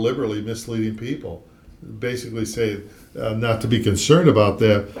 they're deliberately misleading people, basically saying not to be concerned about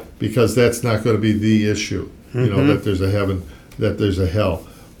that because that's not going to be the issue. You know, that there's a heaven, that there's a hell.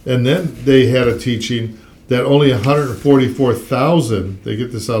 And then they had a teaching that only 144,000, they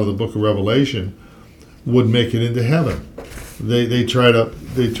get this out of the book of Revelation, would make it into heaven. They try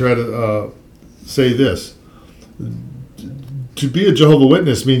to say this. To be a Jehovah's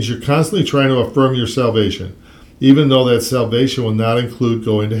Witness means you're constantly trying to affirm your salvation, even though that salvation will not include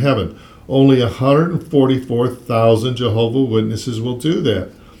going to heaven. Only 144,000 Jehovah's Witnesses will do that,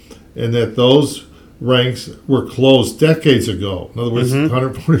 and that those ranks were closed decades ago. In other words,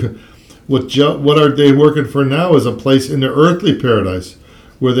 140. What are they working for now is a place in the earthly paradise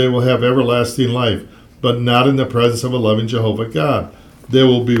where they will have everlasting life, but not in the presence of a loving Jehovah God. They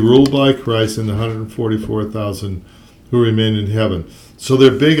will be ruled by Christ and the 144,000 who remain in heaven. So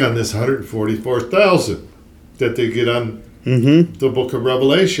they're big on this 144,000 that they get on the book of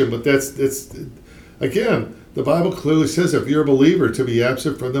Revelation. But it's again, the Bible clearly says if you're a believer, to be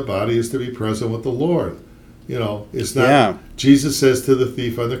absent from the body is to be present with the Lord. You know, it's not. Yeah. Jesus says to the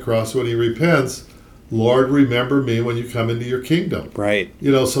thief on the cross when he repents, Lord, remember me when you come into your kingdom. Right.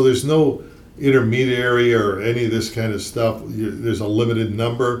 You know, so there's no intermediary or any of this kind of stuff. There's a limited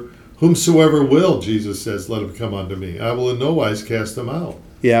number. Whomsoever will, Jesus says, let him come unto me. I will in no wise cast them out.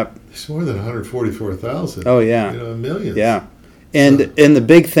 Yeah. It's more than 144,000. Oh, yeah. You know, millions. Yeah. And the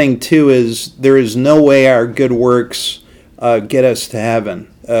big thing, too, is there is no way our good works get us to heaven.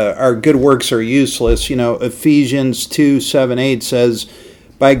 Our good works are useless. You know, Ephesians 2:7-8 says,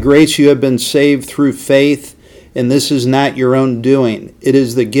 by grace you have been saved through faith, and this is not your own doing. It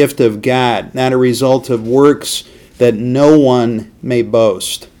is the gift of God, not a result of works, that no one may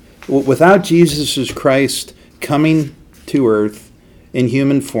boast. Without Jesus Christ coming to earth in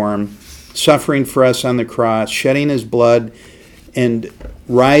human form, suffering for us on the cross, shedding his blood, and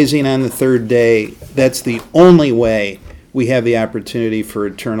rising on the third day, that's the only way we have the opportunity for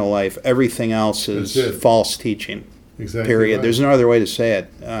eternal life. Everything else is false teaching. Exactly. Period. Right. There's no other way to say it.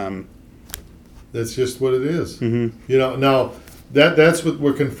 That's just what it is. You know, now that's what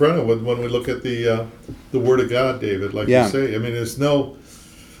we're confronted with when we look at the Word of God, David. Like you say, I mean, there's no.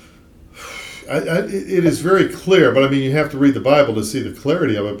 It is very clear, but I mean, you have to read the Bible to see the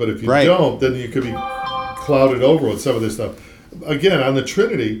clarity of it. But if you don't, then you could be clouded over with some of this stuff. Again, on the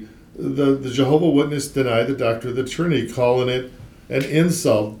Trinity, the Jehovah's Witness deny the doctrine of the Trinity, calling it an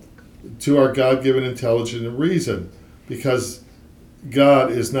insult to our God-given intelligence and reason, because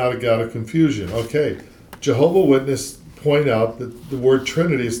God is not a God of confusion. Okay, Jehovah's Witness point out that the word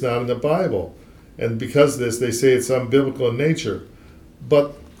Trinity is not in the Bible, and because of this, they say it's unbiblical in nature.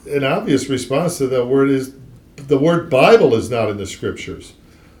 But an obvious response to that word is the word Bible is not in the Scriptures,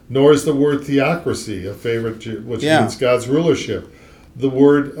 nor is the word theocracy, a favorite, which means God's rulership. The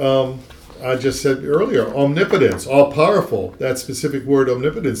word I just said earlier, omnipotence, all-powerful, that specific word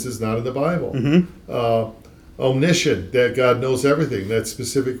omnipotence is not in the Bible. Omniscient, that God knows everything, that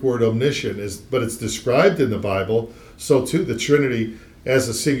specific word omniscient is, but it's described in the Bible. So too, the Trinity as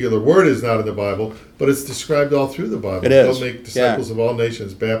a singular word is not in the Bible, but it's described all through the Bible. It is. Go make disciples of all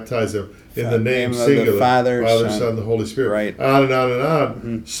nations, baptize them in the name of singular, the Father, Son, the Holy Spirit. Right. On and on and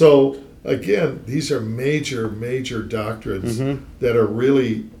on. So again, these are major, major doctrines that are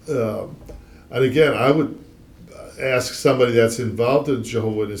really, and again, I would ask somebody that's involved in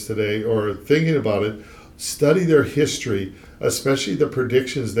Jehovah's Witness today or thinking about it, study their history, especially the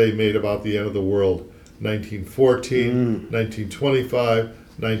predictions they made about the end of the world. 1914, 1925,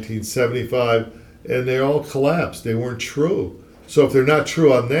 1975, and they all collapsed. They weren't true. So if they're not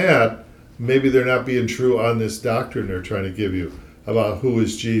true on that, maybe they're not being true on this doctrine they're trying to give you about who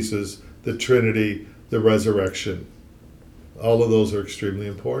is Jesus, the Trinity, the resurrection. All of those are extremely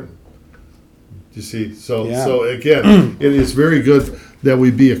important. You see, so again, it is very good that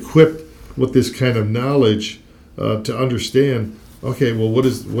we be equipped with this kind of knowledge to understand. Okay, well, what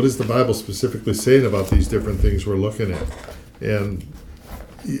is the Bible specifically saying about these different things we're looking at? And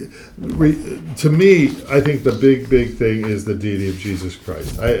to me, I think the big thing is the deity of Jesus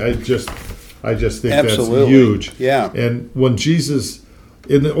Christ. I just think Absolutely. That's huge. Yeah. And when Jesus,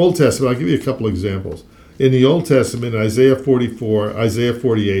 in the Old Testament, I'll give you a couple examples. In the Old Testament, Isaiah 44, Isaiah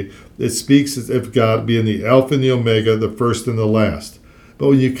 48, it speaks as if God being the Alpha and the Omega, the first and the last. But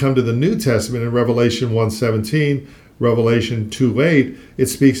when you come to the New Testament in Revelation 1:17, Revelation 2:8, it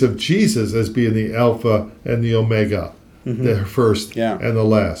speaks of Jesus as being the Alpha and the Omega, the first and the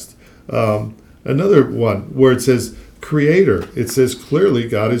last. Another one where it says Creator, it says clearly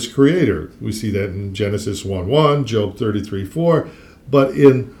God is Creator. We see that in Genesis 1:1, Job 33:4, but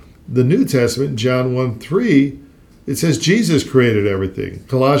in the New Testament, John 1:3, it says Jesus created everything.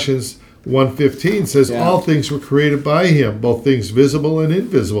 Colossians 1:15 says all things were created by him, both things visible and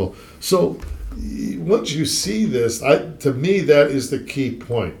invisible. So once you see this, to me, that is the key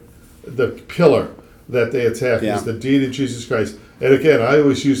point. The pillar that they attack is the deity of Jesus Christ. And again, I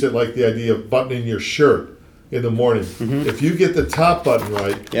always use it like the idea of buttoning your shirt in the morning. If you get the top button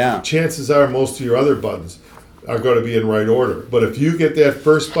right, chances are most of your other buttons are going to be in right order. But if you get that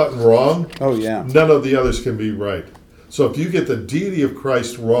first button wrong, none of the others can be right. So if you get the deity of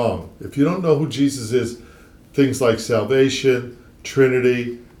Christ wrong, if you don't know who Jesus is, things like salvation,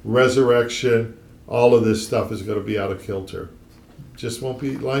 Trinity, resurrection, all of this stuff is going to be out of kilter. Just won't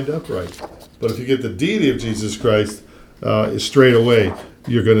be lined up right. But if you get the deity of Jesus Christ straight away,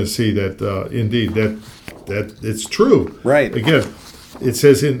 you're going to see that indeed that it's true. Right. Again, it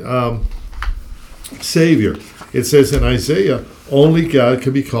says in Savior. It says in Isaiah, only God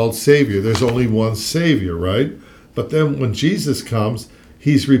can be called Savior. There's only one Savior, right? But then when Jesus comes,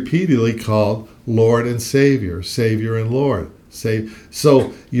 he's repeatedly called Lord and Savior, Savior and Lord.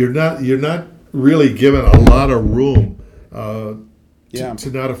 So you're not really given a lot of room to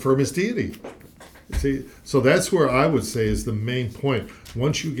not affirm his deity. See, so that's where I would say is the main point.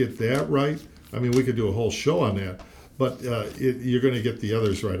 Once you get that right, I mean, we could do a whole show on that, but you're going to get the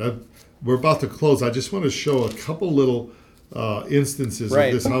others right. We're about to close. I just want to show a couple little instances of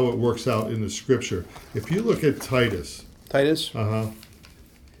this, how it works out in the Scripture. If you look at Titus.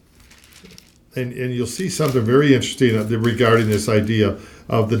 And you'll see something very interesting regarding this idea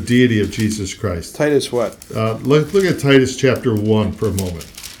of the deity of Jesus Christ. Titus what? Look at Titus chapter 1 for a moment.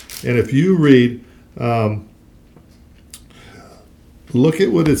 And if you read, look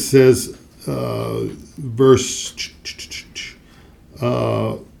at what it says, look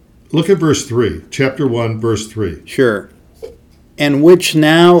at verse 3, chapter 1, verse 3. Sure. And which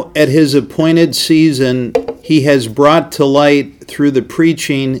now at his appointed season he has brought to light through the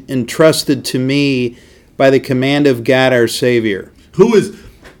preaching entrusted to me by the command of God our Savior. Who is,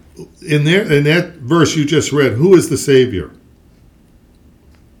 in that verse you just read, who is the Savior?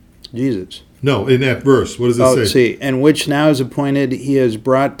 Jesus. No, in that verse, what does it say? See, and which now is appointed he has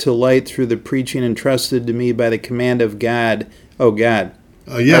brought to light through the preaching entrusted to me by the command of God, God.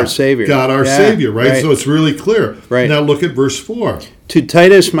 Our Savior. God, our Savior, right? So it's really clear. Right. Now look at verse 4. To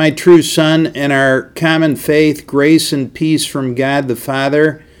Titus, my true son, and our common faith, grace and peace from God the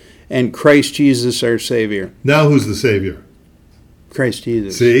Father and Christ Jesus, our Savior. Now who's the Savior? Christ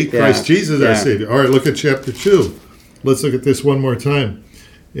Jesus. See? Christ Jesus, our Savior. All right, look at chapter 2. Let's look at this one more time.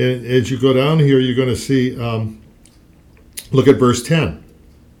 And as you go down here, you're going to see, look at verse 10,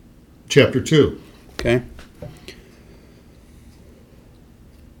 chapter 2. Okay.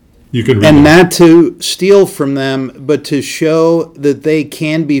 You can read and it. Not to steal from them, but to show that they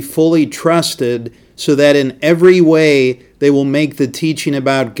can be fully trusted, so that in every way they will make the teaching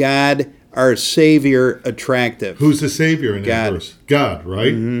about God, our Savior, attractive. Who's the Savior in that God. verse? God,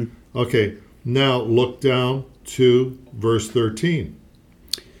 right? Mm-hmm. Okay, now look down to verse 13.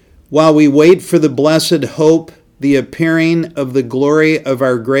 While we wait for the blessed hope, the appearing of the glory of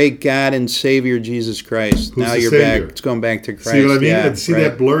our great God and Savior Jesus Christ. Who's now the you're Savior? back. It's going back to Christ. See what I mean? Yeah, See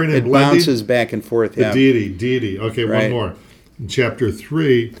that blurring and it blending? bounces back and forth. The deity. Okay, Right. one more. In chapter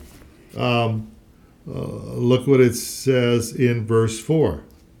 3, look what it says in verse 4.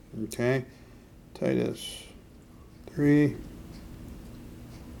 Okay. Titus 3.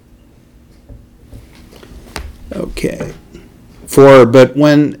 Okay. For, but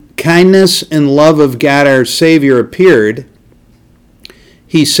when kindness and love of God our Savior appeared,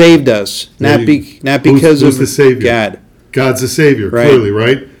 he saved us, not because who's of the Savior? God. God's a Savior, Right. clearly,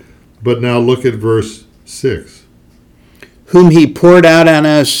 right? But now look at verse 6. Whom he poured out on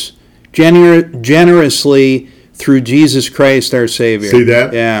us generously through Jesus Christ our Savior. See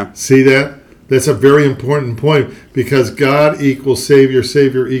that? Yeah. See that? That's a very important point because God equals Savior,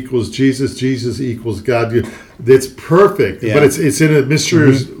 Savior equals Jesus, Jesus equals God. It's perfect, Yeah. but it's in a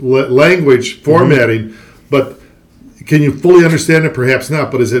mysterious language formatting. But can you fully understand it? Perhaps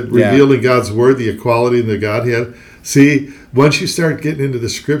not. But is it revealed in God's Word, the equality in the Godhead? See, once you start getting into the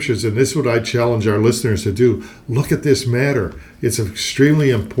Scriptures, and this is what I challenge our listeners to do, look at this matter. It's extremely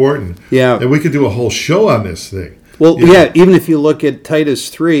important. Yeah. And we could do a whole show on this thing. Well, You know? yeah, even if you look at Titus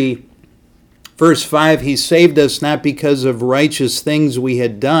 3, verse 5, he saved us not because of righteous things we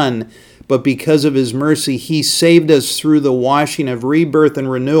had done, but because of his mercy. He saved us through the washing of rebirth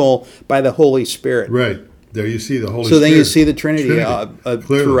and renewal by the Holy Spirit. Right. There you see the Holy So Spirit. then you see the Trinity, Clearly.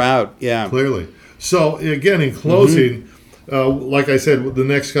 throughout. Yeah. Clearly. So, again, in closing, like I said, the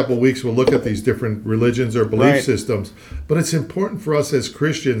next couple of weeks we'll look at these different religions or belief Right. systems. But it's important for us as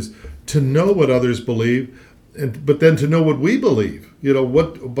Christians to know what others believe, but then to know what we believe. You know,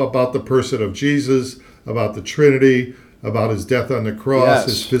 what about the person of Jesus, about the Trinity, about his death on the cross, Yes.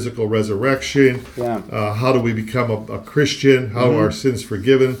 his physical resurrection. Yeah. How do we become a Christian? How are our sins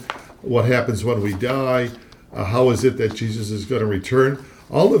forgiven? What happens when we die? How is it that Jesus is going to return?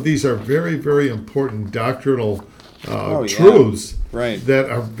 All of these are very, very important doctrinal truths Right. that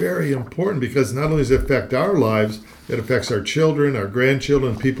are very important because not only does it affect our lives, it affects our children, our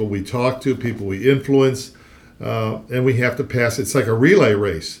grandchildren, people we talk to, people we influence, and we have to pass. It's like a relay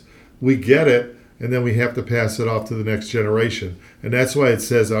race. We get it, and then we have to pass it off to the next generation. And that's why it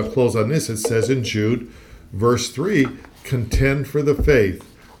says, I'll close on this, it says in Jude, verse 3, contend for the faith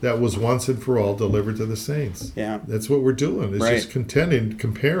that was once and for all delivered to the saints. Yeah. That's what we're doing. It's Right. just contending,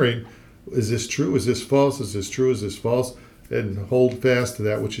 comparing, is this true? Is this false? Is this true? Is this false? And hold fast to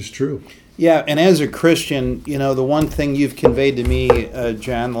that which is true. Yeah, and as a Christian, you know, the one thing you've conveyed to me,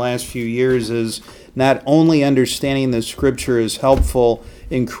 John, the last few years is not only understanding the Scripture is helpful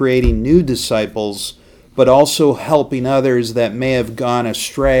in creating new disciples, but also helping others that may have gone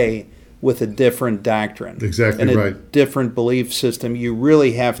astray with a different doctrine. Exactly and a right. different belief system. You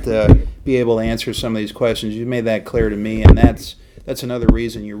really have to be able to answer some of these questions. You made that clear to me, and that's another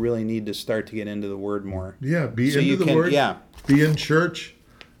reason you really need to start to get into the Word more. Yeah, be So into you the can- Word. yeah. Be in church.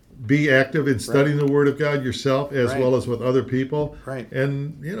 Be active in studying the Word of God yourself as Right. well as with other people. Right.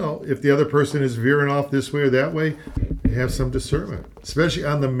 And, you know, if the other person is veering off this way or that way, have some discernment, especially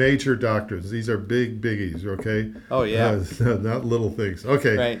on the major doctrines. These are big biggies, okay? Oh, yeah. Not little things.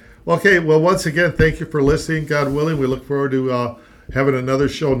 Okay. Right. Okay, well, once again, thank you for listening. God willing, we look forward to having another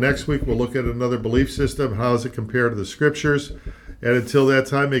show next week. We'll look at another belief system. How does it compare to the Scriptures? And until that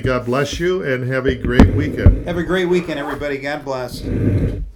time, may God bless you and have a great weekend. Have a great weekend, everybody. God bless.